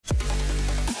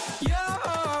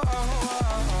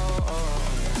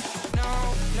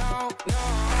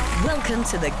Welcome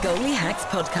to the Goalie Hacks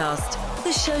Podcast,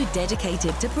 the show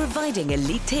dedicated to providing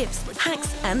elite tips,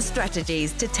 hacks, and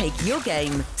strategies to take your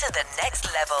game to the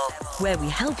next level, where we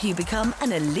help you become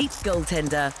an elite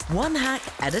goaltender, one hack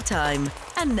at a time.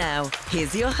 And now,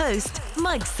 here's your host,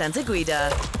 Mike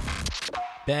Santaguida.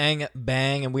 Bang,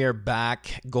 bang, and we are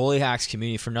back. Goalie Hacks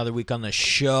community for another week on the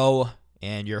show.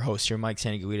 And your host here, Mike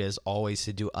Santaguida, as always,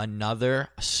 to do another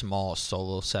small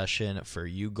solo session for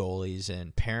you goalies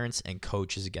and parents and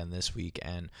coaches again this week.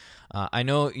 And I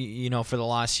know, for the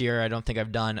last year, I don't think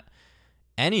I've done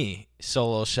any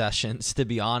solo sessions, to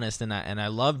be honest. And I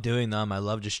love doing them. I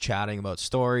love just chatting about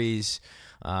stories,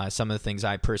 some of the things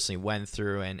I personally went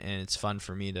through. And it's fun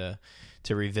for me to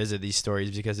revisit these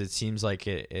stories because it seems like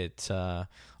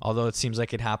although it seems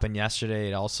like it happened yesterday,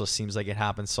 it also seems like it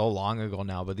happened so long ago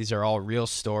now. But these are all real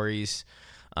stories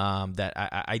that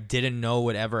I didn't know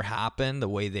would ever happen the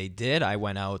way they did. I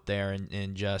went out there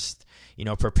and just,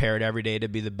 prepared every day to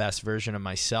be the best version of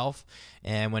myself.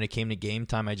 And when it came to game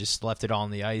time, I just left it all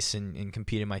on the ice and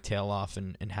competed my tail off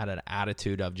and had an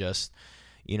attitude of just,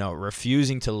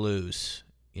 refusing to lose.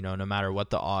 No matter what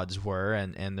the odds were.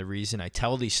 And the reason I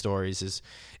tell these stories is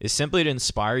simply to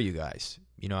inspire you guys.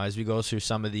 As we go through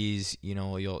some of these,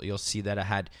 you'll see that I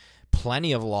had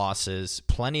plenty of losses,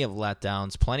 plenty of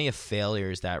letdowns, plenty of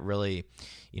failures that really,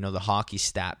 the hockey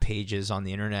stat pages on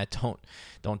the internet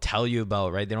don't tell you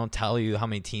about, right? They don't tell you how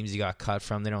many teams you got cut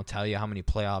from. They don't tell you how many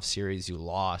playoff series you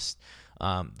lost.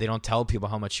 They don't tell people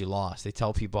how much you lost. They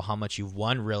tell people how much you've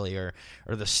won really, or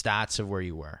the stats of where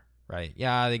you were. Right.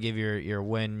 Yeah, they give your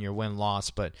win loss,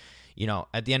 but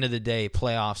at the end of the day,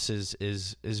 playoffs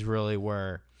is really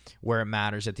where it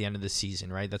matters at the end of the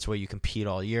season, right? That's where you compete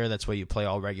all year. That's where you play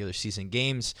all regular season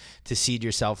games to seed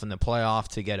yourself in the playoff,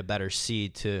 to get a better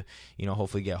seed, to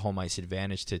hopefully get home ice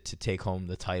advantage to take home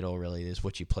the title. Really is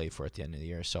what you play for at the end of the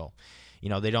year. So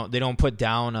they don't put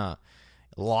down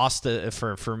lost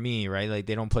for me, right? Like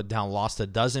they don't put down lost a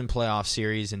dozen playoff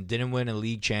series and didn't win a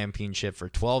league championship for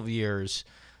 12 years.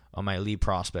 On my elite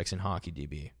prospects in Hockey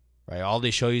DB, right? All they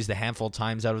show you is the handful of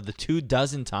times out of the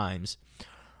 24 times,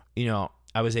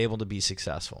 I was able to be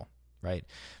successful, right?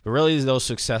 But really, those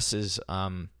successes,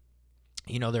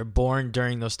 they're born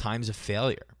during those times of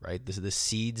failure, right? The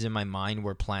seeds in my mind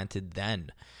were planted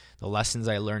then. The lessons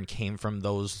I learned came from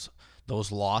those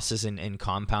losses and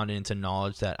compounded into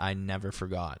knowledge that I never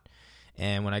forgot.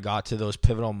 And when I got to those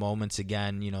pivotal moments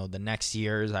again, the next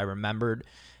years, I remembered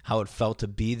how it felt to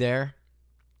be there.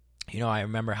 I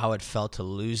remember how it felt to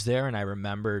lose there, and I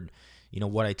remembered,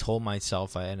 what I told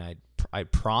myself, I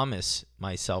promised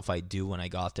myself I'd do when I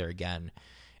got there again,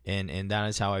 and that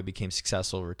is how I became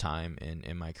successful over time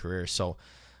in my career. So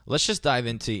let's just dive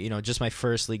into, just my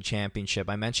first league championship.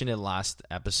 I mentioned it last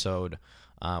episode,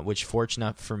 which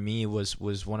fortunate for me was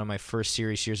one of my first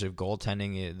serious years of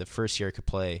goaltending. The first year I could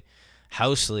play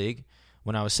house league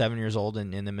when I was 7 years old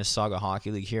in the Mississauga Hockey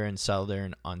League here in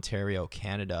Southern Ontario,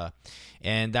 Canada.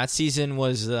 And that season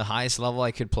was the highest level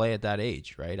I could play at that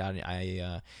age, right?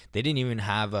 They didn't even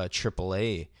have a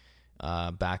AAA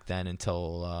back then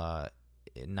until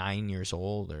 9 years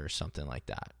old or something like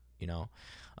that,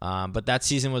 But that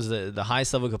season was the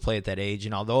highest level I could play at that age.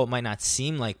 And although it might not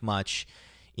seem like much,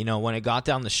 when it got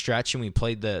down the stretch and we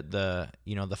played the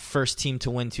first team to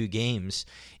win 2 games,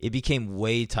 it became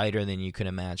way tighter than you could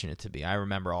imagine it to be. I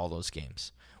remember all those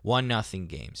games. 1-0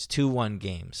 games, 2-1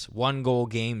 games, 1-goal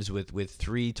games with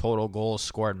 3 total goals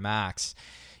scored max.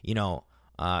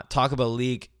 Talk about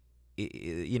league,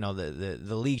 the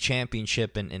league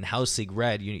championship and house league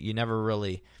red. You never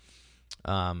really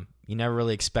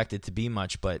expect it to be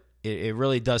much, but it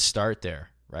really does start there,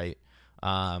 right?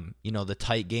 The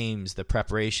tight games, the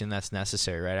preparation that's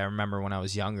necessary, right? I remember when I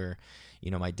was younger,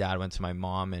 my dad went to my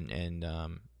mom and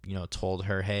told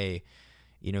her, hey,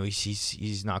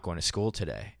 he's not going to school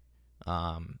today.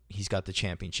 He's got the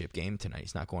championship game tonight.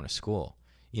 He's not going to school.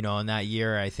 In that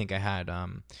year, I think I had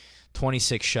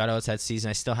 26 shutouts that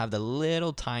season. I still have the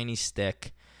little tiny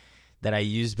stick that I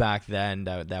used back then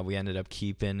that we ended up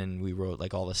keeping, and we wrote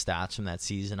like all the stats from that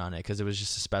season on it because it was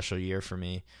just a special year for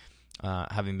me.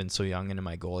 Having been so young into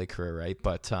my goalie career, right?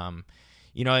 But,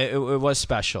 it was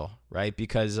special, right?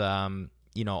 Because,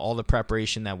 all the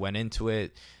preparation that went into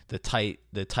it, the tight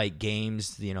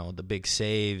games, the big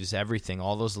saves, everything,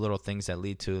 all those little things that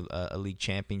lead to a league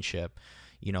championship,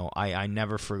 I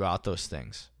never forgot those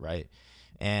things, right?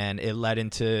 And it led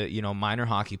into, minor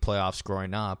hockey playoffs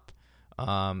growing up.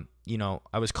 I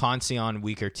was constantly on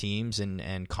weaker teams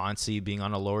and constantly being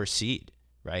on a lower seed,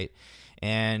 right?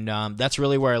 And that's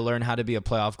really where I learned how to be a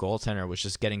playoff goaltender, was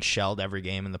just getting shelled every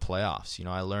game in the playoffs.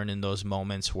 I learned in those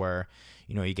moments where,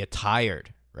 you get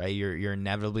tired, right? You're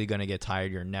inevitably going to get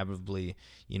tired. You're inevitably,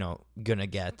 going to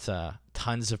get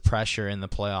tons of pressure in the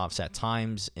playoffs at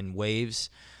times in waves.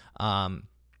 I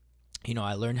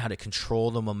learned how to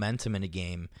control the momentum in a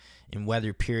game in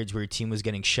weather periods where your team was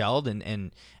getting shelled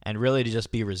and really to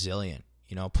just be resilient.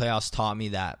 Playoffs taught me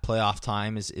that playoff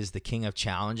time is the king of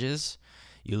challenges.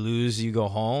 You lose, you go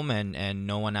home, and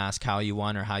no one asks how you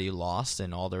won or how you lost,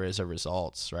 and all there is are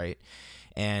results, right?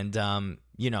 And and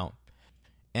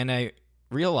I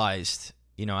realized,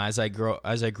 as I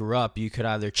grew up, you could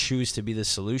either choose to be the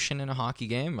solution in a hockey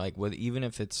game, even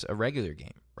if it's a regular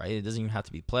game, right? It doesn't even have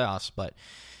to be playoffs, but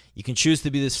you can choose to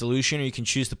be the solution, or you can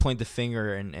choose to point the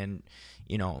finger and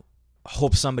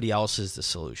hope somebody else is the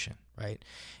solution, right?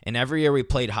 And every year we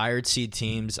played hired seed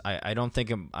teams. I don't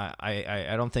think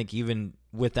even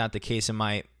with that the case in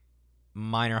my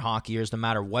minor hockey years, no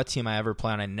matter what team I ever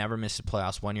played on, I never missed the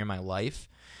playoffs one year in my life.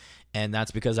 And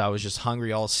that's because I was just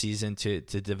hungry all season to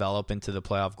develop into the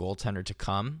playoff goaltender to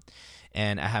come.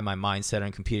 And I had my mindset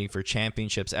on competing for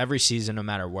championships every season, no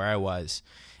matter where I was,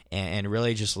 and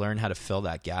really just learn how to fill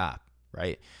that gap,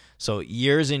 right? So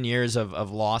years and years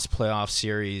of lost playoff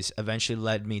series eventually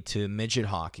led me to midget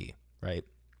hockey, right?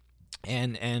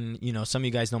 And some of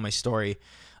you guys know my story.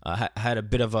 Had a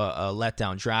bit of a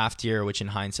letdown draft year, which in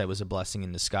hindsight was a blessing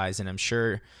in disguise. And I'm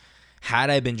sure had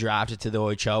I been drafted to the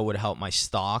OHL, would help my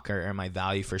stock or my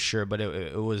value for sure. But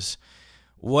it was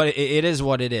it is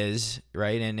what it is,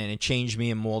 right? And it changed me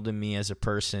and molded me as a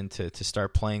person to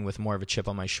start playing with more of a chip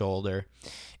on my shoulder.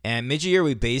 And midget year,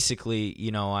 we basically,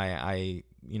 I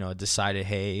decided,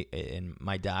 hey, and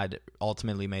my dad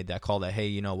ultimately made that call that, hey,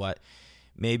 you know what?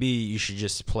 Maybe you should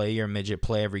just play your midget,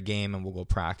 play every game, and we'll go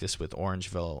practice with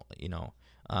Orangeville.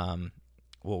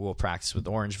 We'll practice with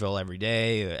Orangeville every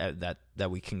day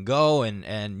that we can go,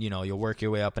 and you'll work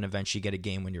your way up and eventually get a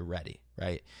game when you're ready,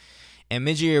 right? And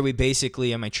midget year, we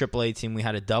basically, on my AAA team, we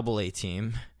had a AA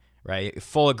team, right?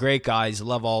 Full of great guys.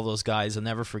 Love all those guys. I'll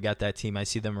never forget that team. I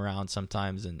see them around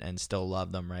sometimes and still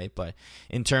love them, right? But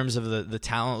in terms of the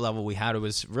talent level we had, it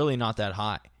was really not that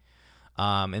high.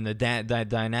 And the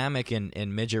dynamic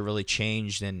in midget really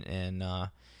changed, and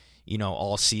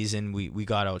all season we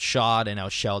got outshot and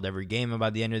outshelled every game. And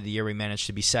by the end of the year, we managed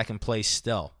to be second place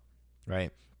still,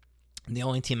 right? And the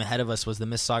only team ahead of us was the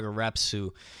Mississauga Reps,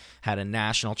 who had a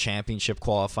national championship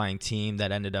qualifying team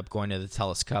that ended up going to the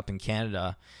TELUS Cup in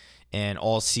Canada. And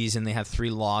all season they had 3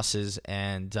 losses,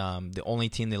 and the only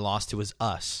team they lost to was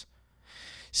us.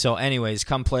 So anyways,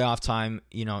 come playoff time,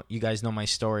 you guys know my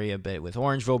story a bit with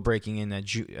Orangeville breaking in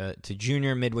to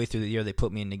junior. Midway through the year, they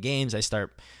put me into games. I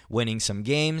start winning some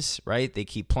games, right? They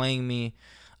keep playing me.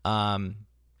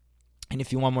 And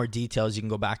if you want more details, you can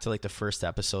go back to the first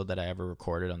episode that I ever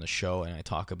recorded on the show, and I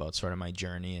talk about sort of my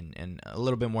journey and a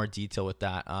little bit more detail with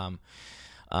that.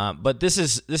 But this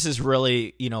is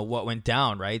really, what went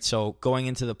down, right? So going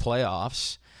into the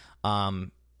playoffs,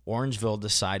 Orangeville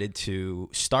decided to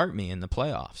start me in the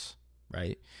playoffs,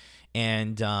 right?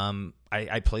 And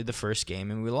I played the first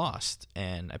game and we lost,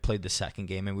 and I played the second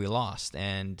game and we lost,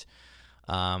 and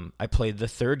I played the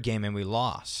third game and we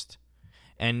lost.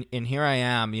 And here I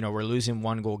am, we're losing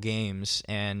 1-goal games,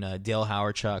 and Dale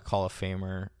Hawerchuk, Hall of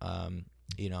Famer,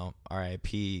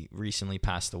 RIP, recently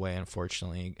passed away,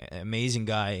 unfortunately. Amazing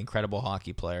guy, incredible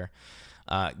hockey player,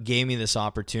 gave me this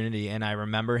opportunity, and I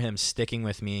remember him sticking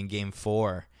with me in Game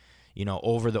 4,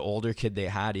 over the older kid they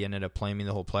had. He ended up playing me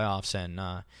the whole playoffs,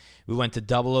 and we went to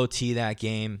double OT that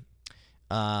game.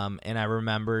 And I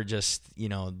remember just,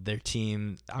 their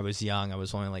team, I was young. I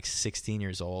was only 16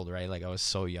 years old, right? I was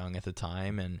so young at the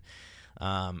time. And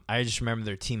I just remember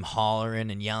their team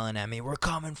hollering and yelling at me, we're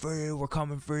coming for you, we're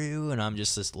coming for you. And I'm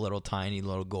just this tiny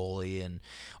little goalie. And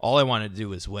all I wanted to do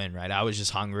was win, right? I was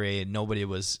just hungry, and nobody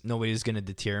was going to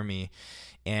deter me.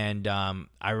 And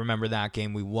I remember that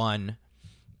game we won.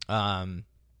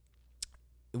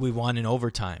 We won in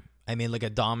overtime. I made a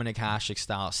Dominic Hasek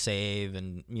style save,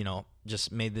 and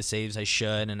just made the saves I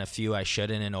should and a few I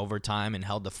shouldn't in overtime, and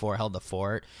held the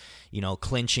fort,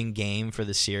 clinching game for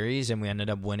the series, and we ended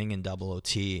up winning in double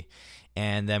OT.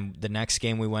 And then the next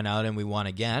game we went out and we won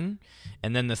again.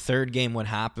 And then the third game, what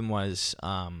happened was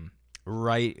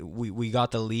we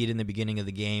got the lead in the beginning of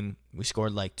the game. We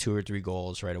scored 2 or 3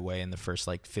 goals right away in the first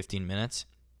 15 minutes.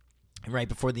 And right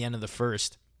before the end of the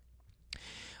first,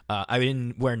 I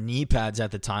didn't wear knee pads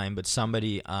at the time, but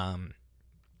somebody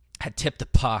had tipped the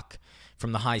puck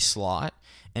from the high slot,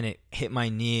 and it hit my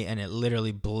knee, and it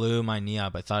literally blew my knee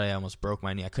up. I thought I almost broke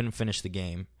my knee. I couldn't finish the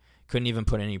game. Couldn't even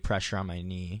put any pressure on my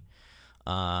knee.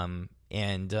 And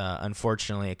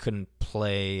unfortunately, I couldn't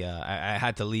play. I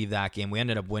had to leave that game. We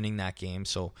ended up winning that game,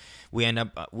 so we end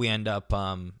up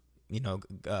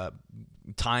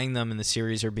tying them in the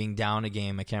series or being down a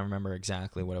game. I can't remember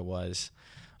exactly what it was.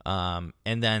 And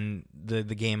then the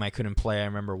game I couldn't play, I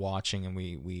remember watching, and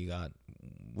we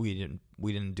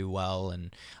didn't do well,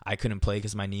 and I couldn't play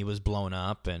because my knee was blown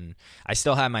up, and I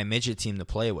still had my midget team to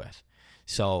play with.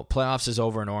 So playoffs is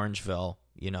over in Orangeville,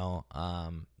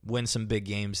 win some big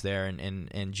games there,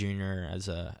 and junior as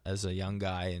a young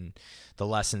guy, and the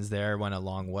lessons there went a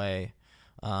long way.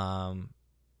 And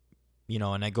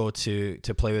I go to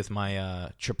play with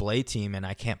my AAA team, and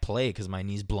I can't play because my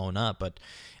knee's blown up, but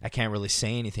I can't really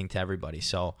say anything to everybody.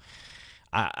 So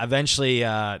eventually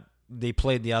they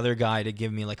played the other guy to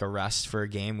give me like a rest for a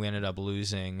game. We ended up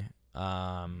losing.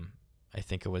 I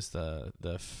think it was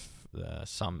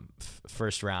some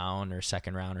first round or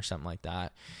second round or something like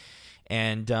that.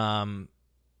 And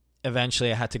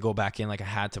eventually I had to go back in, like I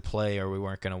had to play or we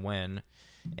weren't going to win.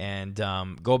 And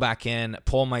go back in,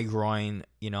 pull my groin.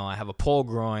 I have a pulled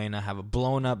groin. I have a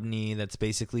blown up knee that's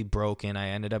basically broken. I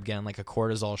ended up getting like a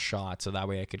cortisol shot so that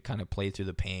way I could kind of play through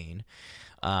the pain.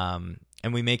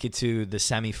 And we make it to the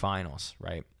semifinals,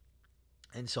 right?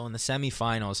 And so in the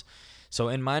semifinals, so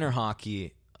in minor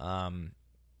hockey, at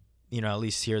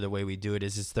least here the way we do it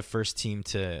is it's the first team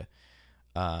to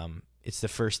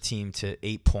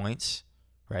 8 points.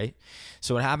 Right.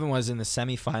 So what happened was in the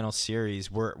semifinal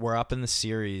series, we're up in the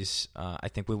series. I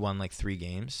think we won like 3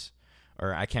 games,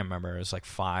 or I can't remember. It was like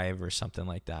 5 or something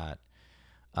like that.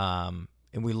 And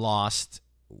we lost.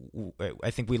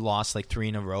 I think we lost like 3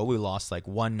 in a row. We lost like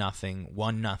 1-0,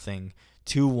 1-0,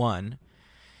 2-1,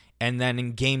 and then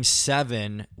in Game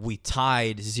 7 we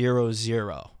tied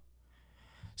 0-0.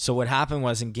 So what happened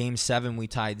was in Game 7 we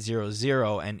tied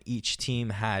 0-0, and each team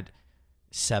had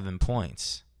 7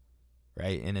 points.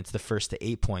 Right, and it's the first to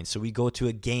 8 points. So we go to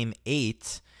a Game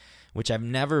 8, which I've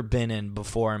never been in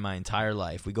before in my entire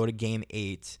life. We go to Game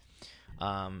 8,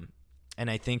 and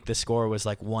I think the score was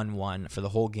like 1-1 for the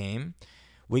whole game.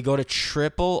 We go to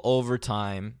triple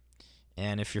overtime,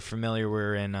 and if you're familiar,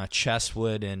 we're in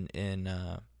Chesswood in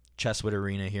Chesswood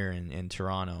Arena here in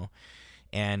Toronto,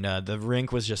 and the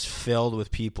rink was just filled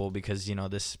with people because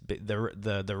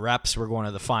the reps were going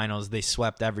to the finals. They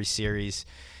swept every series.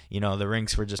 The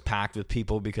rinks were just packed with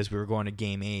people because we were going to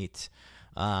Game 8.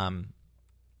 And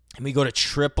we go to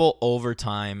triple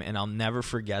overtime, and I'll never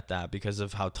forget that because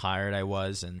of how tired I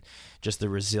was and just the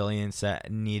resilience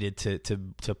that needed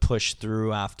to push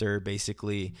through after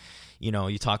basically,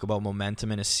 you talk about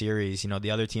momentum in a series.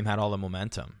 The other team had all the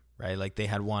momentum, right? Like they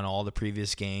had won all the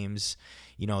previous games.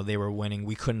 They were winning.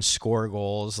 We couldn't score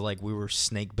goals. Like we were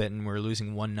snake bitten. We were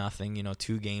losing 1-0,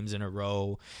 2 games in a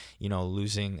row,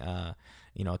 losing,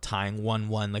 tying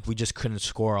 1-1, like we just couldn't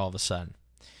score all of a sudden.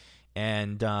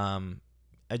 And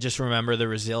I just remember the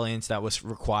resilience that was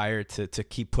required to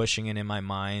keep pushing it in my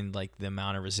mind, like the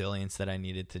amount of resilience that I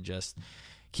needed to just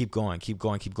keep going.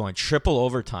 Triple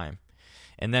overtime.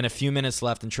 And then a few minutes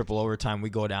left in triple overtime, we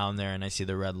go down there and I see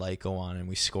the red light go on and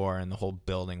we score, and the whole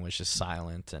building was just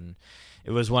silent. And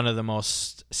it was one of the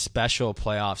most special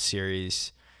playoff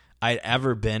series I'd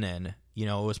ever been in. It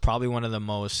was probably one of the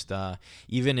most,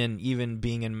 even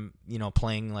being in,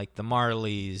 playing like the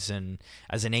Marlies and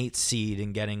as an 8 seed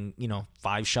and getting,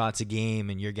 5 shots a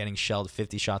game, and you're getting shelled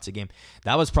 50 shots a game.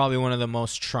 That was probably one of the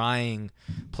most trying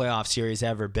playoff series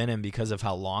I've ever been in because of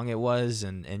how long it was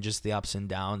and just the ups and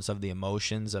downs of the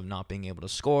emotions of not being able to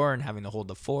score and having to hold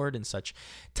the fort in such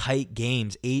tight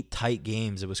games, 8 tight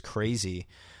games. It was crazy.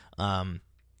 And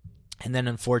then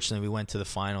unfortunately we went to the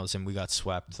finals and we got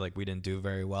swept. Like we didn't do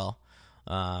very well.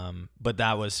 But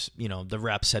that was, the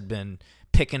reps had been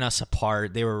picking us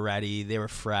apart. They were ready. They were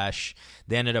fresh.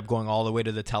 They ended up going all the way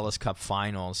to the TELUS Cup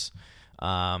finals.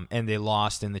 And they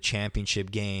lost in the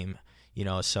championship game,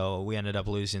 so we ended up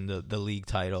losing the league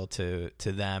title to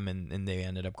them, and they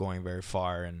ended up going very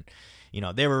far. And,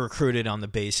 they were recruited on the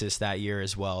basis that year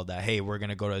as well that, hey, we're going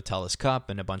to go to the TELUS Cup,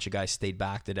 and a bunch of guys stayed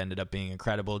back that ended up being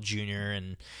incredible junior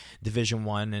and Division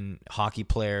I and hockey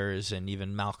players, and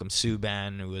even Malcolm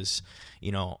Subban, who was,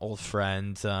 old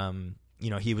friend.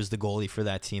 He was the goalie for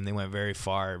that team. They went very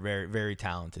far, very, very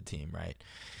talented team, right?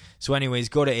 So anyways,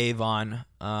 go to Avon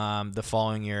the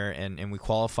following year, and we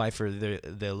qualify for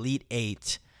the Elite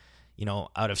 8,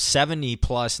 out of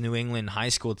 70-plus New England high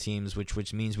school teams,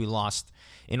 which means we lost.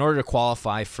 In order to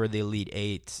qualify for the Elite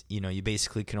 8, you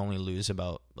basically can only lose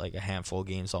about like a handful of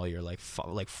games all year, like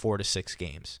 4 to 6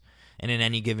 games. And in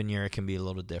any given year, it can be a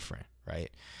little different, right?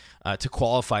 To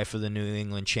qualify for the New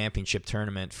England Championship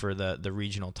Tournament for the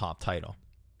regional top title.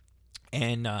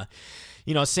 And,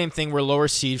 same thing, we're lower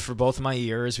seed for both of my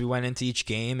years. We went into each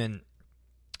game and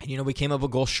we came up a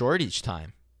goal short each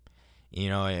time. You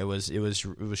know, it was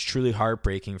truly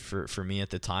heartbreaking for me at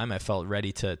the time. I felt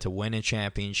ready to win a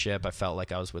championship. I felt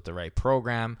like I was with the right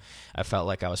program. I felt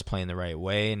like I was playing the right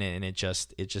way, and it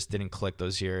just didn't click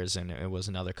those years, and it was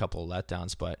another couple of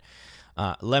letdowns. But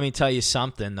let me tell you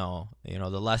something, though. You know,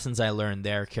 the lessons I learned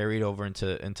there carried over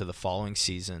into the following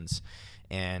seasons,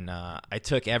 and I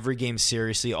took every game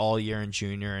seriously all year in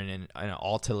junior, and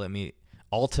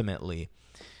ultimately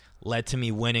led to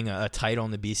me winning a title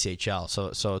in the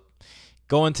BCHL. So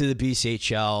going to the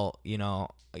BCHL, you know,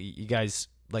 you guys,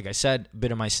 like I said, a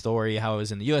bit of my story, how I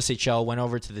was in the USHL, went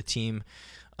over to the team,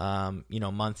 you know,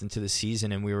 a month into the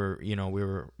season, and we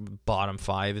were bottom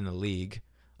 5 in the league.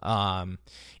 And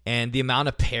the amount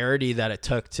of parity that it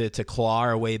took to claw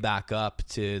our way back up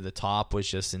to the top was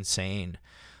just insane.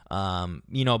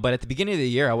 You know, but at the beginning of the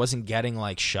year, I wasn't getting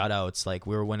like shutouts. Like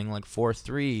we were winning like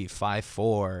 4-3,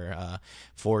 5-4,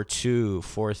 4-2,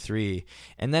 4-3.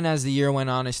 And then as the year went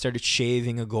on, I started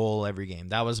shaving a goal every game.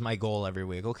 That was my goal every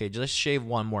week. Okay, let's shave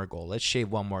one more goal. Let's shave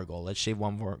one more goal. Let's shave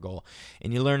one more goal.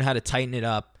 And you learn how to tighten it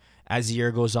up as the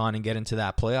year goes on and get into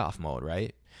that playoff mode,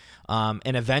 right?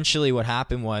 And eventually what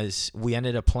happened was we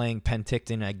ended up playing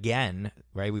Penticton again,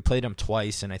 right? We played them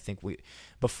twice, and I think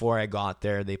before I got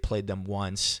there, they played them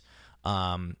once.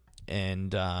 It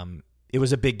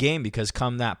was a big game because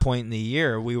come that point in the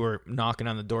year, we were knocking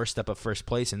on the doorstep of first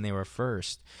place, and they were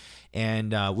first.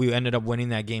 And we ended up winning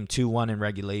that game 2-1 in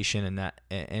regulation, and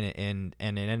it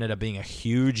ended up being a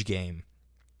huge game,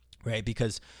 right?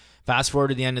 Because fast forward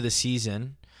to the end of the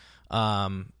season,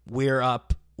 we're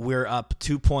up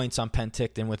 2 points on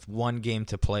Penticton with one game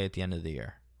to play at the end of the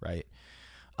year, right?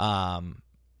 Or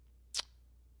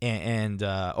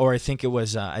I think it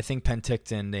was I think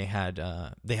Penticton they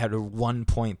had 1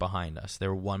 point behind us. They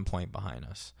were 1 point behind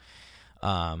us.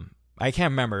 I can't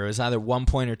remember. It was either 1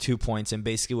 point or 2 points. And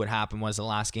basically what happened was the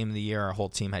last game of the year, our whole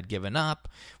team had given up.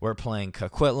 We're playing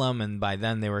Coquitlam, and by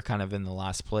then they were kind of in the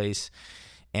last place,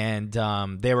 and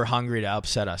they were hungry to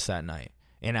upset us that night.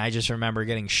 And I just remember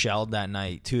getting shelled that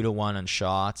night 2-1 on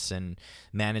shots, and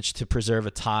managed to preserve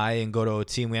a tie and go to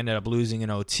OT. And we ended up losing in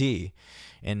OT,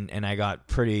 and I got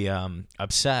pretty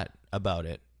upset about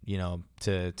it, you know,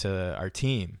 to our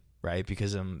team, right?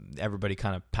 Because everybody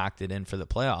kind of packed it in for the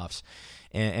playoffs,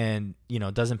 and you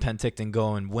know, doesn't Penticton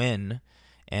go and win?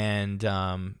 And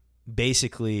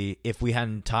basically, if we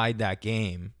hadn't tied that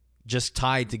game, just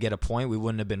tied to get a point, we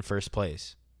wouldn't have been first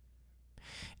place.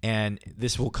 And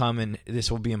this will come and this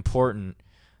will be important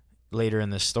later in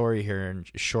the story here and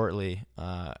shortly,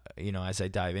 you know, as I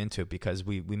dive into it, because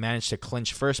we managed to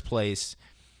clinch first place.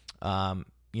 You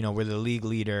know, we're the league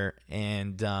leader,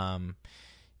 and,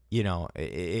 you know,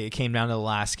 it came down to the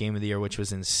last game of the year, which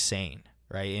was insane,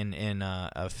 right? In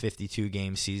a 52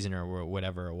 game season or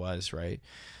whatever it was, right?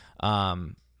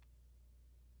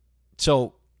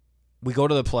 So we go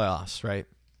to the playoffs, right?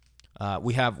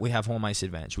 We have home ice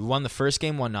advantage. We won the first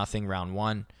game 1-0 round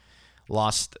 1,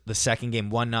 lost the second game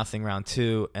 1-0 round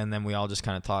 2, and then we all just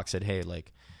kind of talked, said, hey,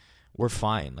 like we're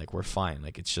fine,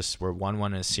 it's just we're 1-1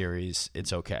 in a series,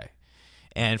 it's okay.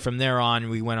 And from there on,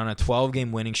 we went on a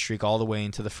 12-game winning streak all the way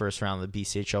into the first round of the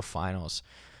BCHL finals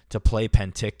to play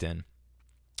Penticton.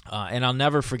 And I'll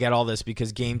never forget all this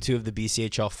because game 2 of the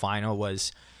BCHL final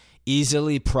was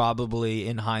easily, probably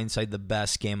in hindsight, the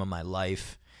best game of my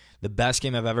life. The best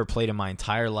game I've ever played in my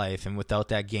entire life, and without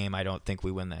that game, I don't think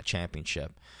we win that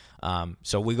championship.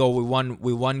 So we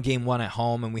won game 1 at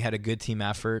home, and we had a good team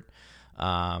effort.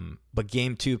 But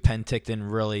game 2,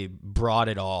 Penticton really brought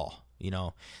it all. You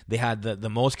know, they had the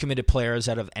most committed players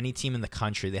out of any team in the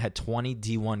country. They had 20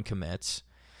 D1 commits.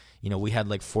 You know, we had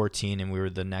like 14, and we were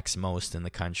the next most in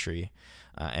the country.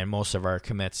 And most of our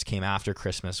commits came after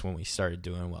Christmas when we started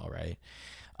doing well, right?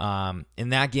 In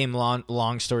that game,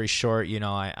 long story short, you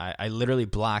know, I literally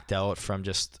blacked out from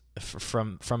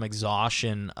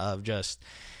exhaustion of just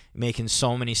making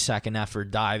so many second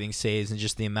effort diving saves, and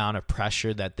just the amount of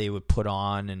pressure that they would put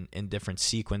on in different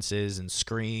sequences and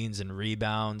screens and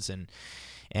rebounds. And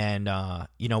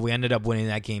you know, we ended up winning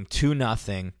that game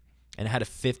 2-0 and had a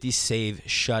 50 save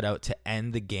shutout to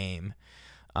end the game,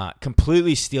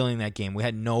 completely stealing that game. We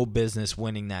had no business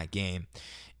winning that game.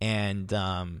 And,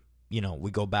 you know,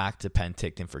 we go back to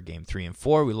Penticton for game 3 and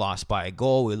 4. We lost by a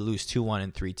goal. We lose 2-1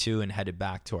 and 3-2 and headed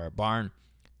back to our barn.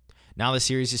 Now the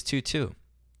series is 2-2,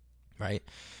 right?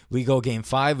 We go game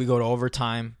 5. We go to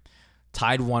overtime,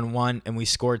 tied 1-1, and we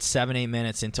scored 7-8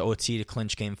 minutes into OT to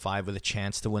clinch game 5 with a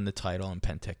chance to win the title in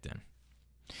Penticton.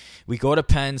 We go to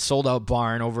Penn, sold out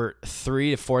barn, over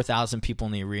 3,000 to 4,000 people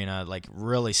in the arena, like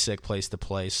really sick place to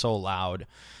play, so loud.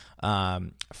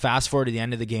 Fast forward to the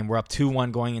end of the game, we're up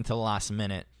 2-1 going into the last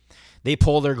minute. they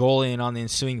pull their goalie, and on the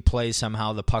ensuing play,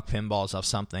 somehow the puck pinballs off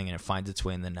something and it finds its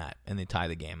way in the net, and they tie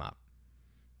the game up.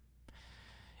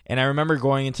 And I remember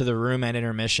going into the room at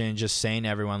intermission and just saying to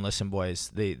everyone, listen,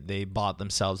 boys, they bought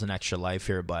themselves an extra life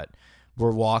here, but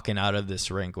we're walking out of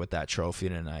this rink with that trophy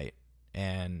tonight,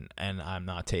 and I'm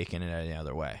not taking it any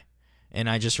other way. And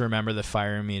I just remember the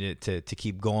firing me to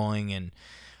keep going, and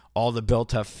all the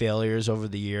built-up failures over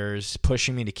the years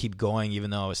pushing me to keep going, even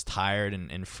though I was tired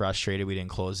and frustrated we didn't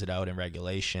close it out in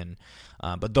regulation.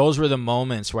 But those were the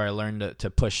moments where I learned to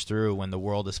push through when the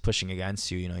world is pushing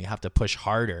against you. You know, you have to push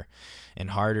harder and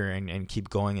harder and keep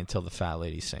going until the fat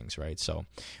lady sings, right? So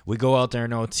we go out there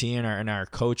in OT, and our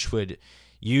coach would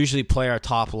usually play our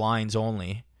top lines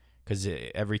only, because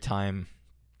every time,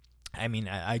 I mean,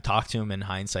 I talked to him in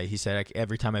hindsight. He said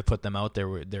every time I put them out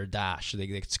there, they're dashed. They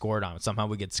get scored on. Somehow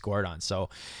we get scored on. So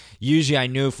usually I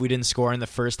knew if we didn't score in the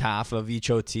first half of each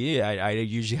OT, I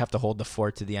usually have to hold the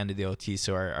fort to the end of the OT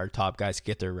so our top guys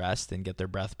get their rest and get their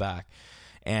breath back.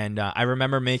 And I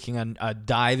remember making a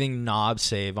diving knob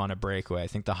save on a breakaway. I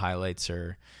think the highlights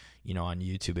are, you know, on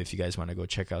YouTube if you guys want to go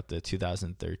check out the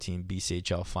 2013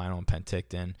 BCHL final in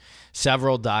Penticton.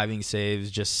 Several diving saves,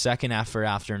 just second effort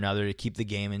after another to keep the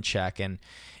game in check. And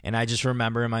I just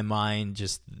remember in my mind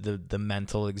just the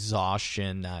mental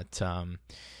exhaustion that,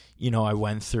 you know, I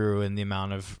went through, and the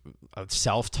amount of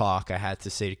self-talk I had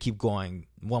to say to keep going.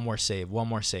 One more save, one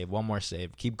more save, one more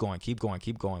save. Keep going, keep going,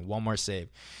 keep going. One more save.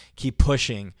 Keep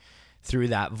pushing through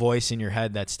that voice in your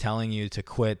head that's telling you to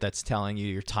quit, that's telling you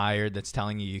you're tired, that's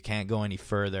telling you you can't go any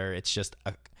further. It's just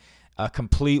a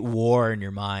complete war in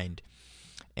your mind.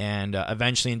 And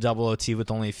eventually in double OT, with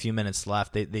only a few minutes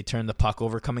left, they turned the puck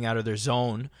over coming out of their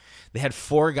zone. They had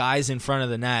 4 guys in front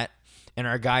of the net, and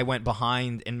our guy went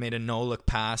behind and made a no-look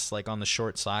pass like on the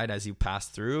short side as he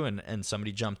passed through, and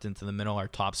somebody jumped into the middle, our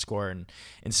top scorer,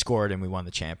 and scored, and we won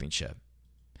the championship.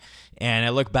 And I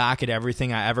look back at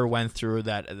everything I ever went through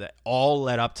that all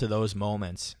led up to those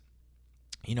moments.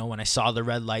 You know, when I saw the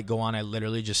red light go on, I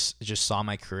literally just saw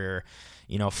my career,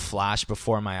 you know, flash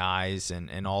before my eyes,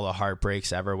 and all the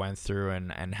heartbreaks I ever went through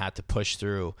and had to push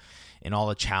through, and all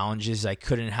the challenges I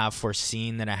couldn't have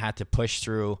foreseen that I had to push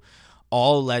through,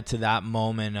 all led to that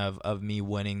moment of me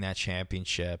winning that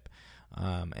championship.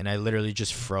 And I literally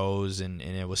just froze, and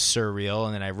it was surreal.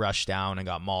 And then I rushed down and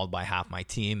got mauled by half my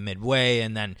team midway,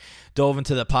 and then dove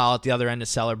into the pile at the other end to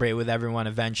celebrate with everyone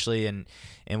eventually. And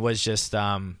it was just,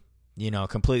 you know,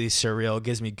 completely surreal. It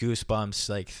gives me goosebumps,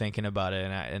 like, thinking about it.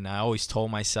 And I always told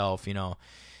myself, you know,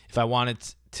 if I wanted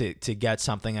to get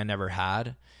something I never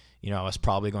had, you know, I was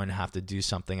probably going to have to do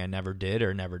something I never did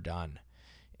or never done.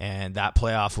 And that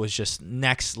playoff was just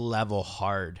next level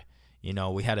hard. You know,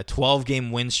 we had a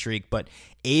 12-game win streak, but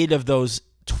 8 of those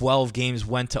 12 games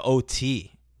went to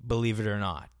OT, believe it or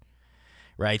not.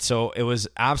 Right? So it was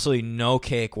absolutely no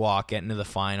cakewalk getting to the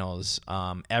finals.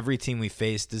 Every team we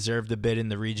faced deserved a bid in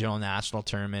the regional national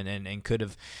tournament and could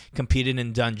have competed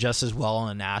and done just as well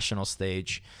on a national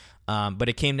stage. But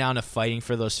it came down to fighting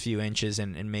for those few inches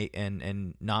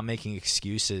and not making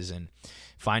excuses and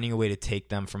finding a way to take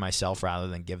them for myself rather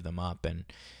than give them up. And,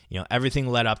 you know, everything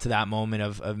led up to that moment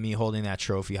of me holding that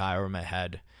trophy high over my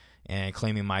head and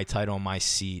claiming my title and my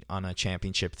seat on a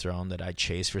championship throne that I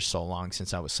chased for so long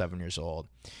since I was 7 years old.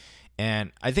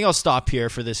 And I think I'll stop here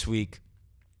for this week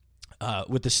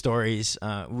with the stories.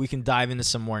 We can dive into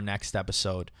some more next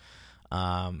episode.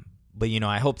 But, you know,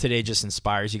 I hope today just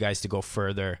inspires you guys to go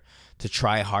further, to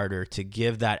try harder, to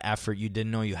give that effort you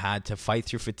didn't know you had, to fight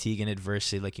through fatigue and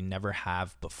adversity like you never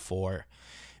have before.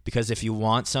 Because if you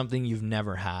want something you've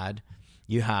never had,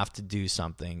 you have to do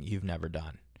something you've never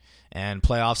done. And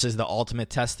playoffs is the ultimate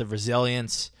test of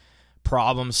resilience,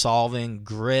 problem solving,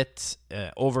 grit,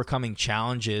 overcoming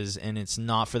challenges, and it's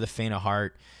not for the faint of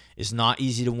heart. It's not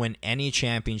easy to win any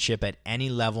championship at any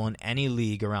level in any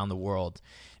league around the world.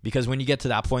 Because when you get to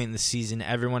that point in the season,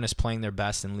 everyone is playing their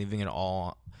best and leaving it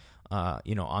all,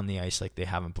 on the ice like they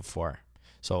haven't before.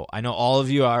 So I know all of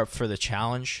you are up for the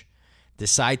challenge.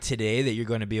 Decide today that you're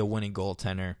going to be a winning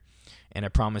goaltender, and I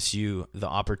promise you the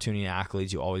opportunity and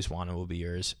accolades you always wanted will be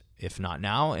yours. If not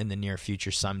now, in the near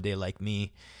future, someday. Like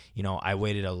me, you know, I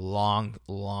waited a long,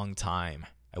 long time.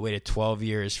 I waited 12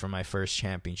 years for my first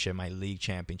championship, my league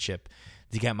championship,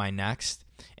 to get my next.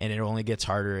 And it only gets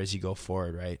harder as you go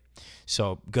forward, right?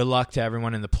 So good luck to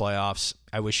everyone in the playoffs.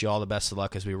 I wish you all the best of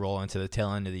luck as we roll into the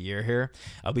tail end of the year here.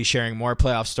 I'll be sharing more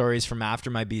playoff stories from after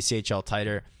my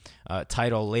BCHL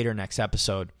title later next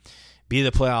episode. Be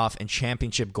the playoff and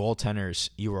championship goaltenders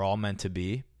you were all meant to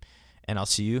be. And I'll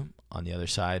see you on the other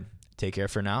side. Take care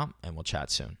for now, and we'll chat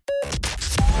soon.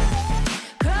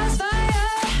 Crossfire,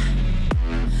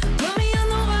 put me on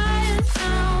the wire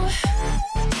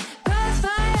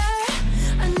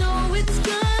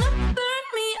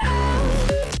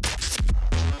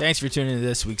Thanks for tuning into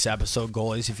this week's episode,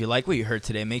 goalies. If you like what you heard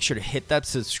today, make sure to hit that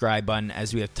subscribe button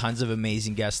as we have tons of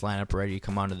amazing guest lineup ready to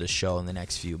come onto the show in the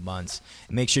next few months.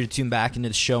 And make sure to tune back into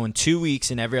the show in 2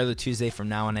 weeks and every other Tuesday from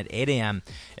now on at 8 a.m.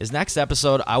 As next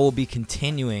episode, I will be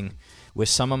continuing with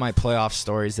some of my playoff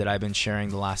stories that I've been sharing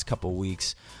the last couple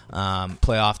weeks.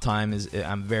 Playoff time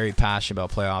I'm very passionate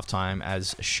about playoff time,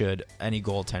 as should any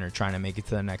goaltender trying to make it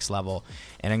to the next level.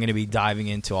 And I'm going to be diving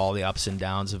into all the ups and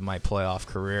downs of my playoff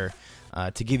career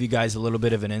to give you guys a little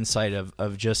bit of an insight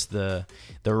of just the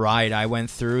ride I went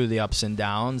through, the ups and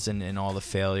downs, and all the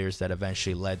failures that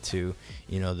eventually led to,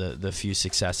 the few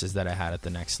successes that I had at the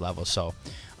next level. So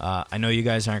I know you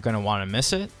guys aren't going to want to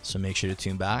miss it, so make sure to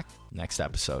tune back next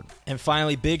episode. And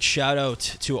finally, big shout out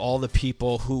to all the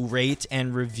people who rate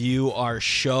and review our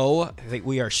show. I think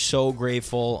we are so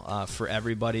grateful for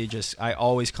everybody. I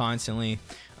always constantly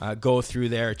go through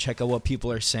there, check out what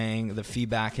people are saying. The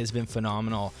feedback has been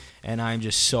phenomenal, and I'm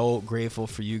just so grateful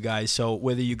for you guys. So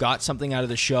whether you got something out of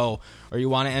the show or you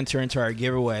want to enter into our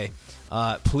giveaway,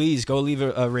 please go leave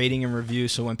a rating and review,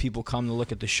 so when people come to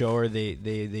look at the show or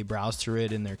they browse through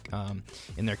it in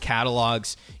their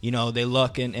catalogs, they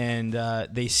look and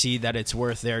they see that it's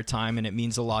worth their time, and it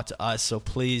means a lot to us. So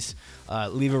please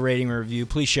leave a rating and review.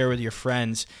 Please share with your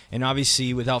friends. And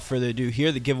obviously, without further ado, here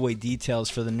are the giveaway details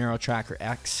for the NeuroTracker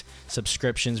X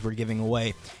subscriptions we're giving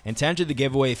away. And to enter the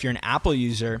giveaway, if you're an Apple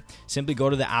user, simply go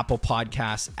to the Apple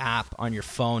Podcast app on your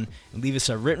phone and leave us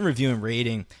a written review and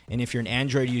rating. And if you're an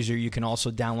Android user, you can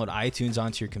also download iTunes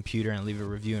onto your computer and leave a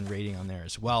review and rating on there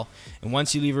as well. And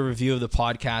once you leave a review of the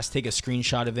podcast, take a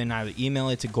screenshot of it and either email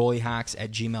it to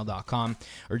goaliehacks@gmail.com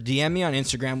or DM me on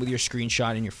Instagram with your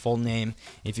screenshot and your full name.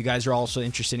 If you guys are also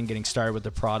interested in getting started with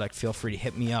the product, feel free to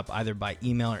hit me up either by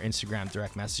email or Instagram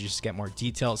direct messages to get more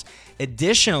details.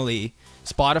 Additionally,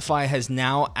 Spotify has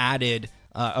now added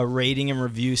a rating and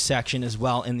review section as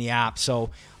well in the app.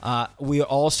 So we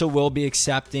also will be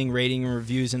accepting rating and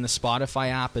reviews in the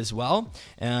Spotify app as well.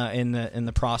 And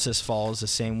the process follows the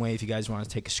same way. If you guys want to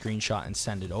take a screenshot and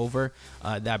send it over,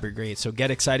 that'd be great. So get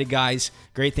excited, guys.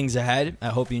 Great things ahead. I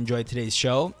hope you enjoyed today's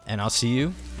show, and I'll see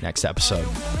you next episode.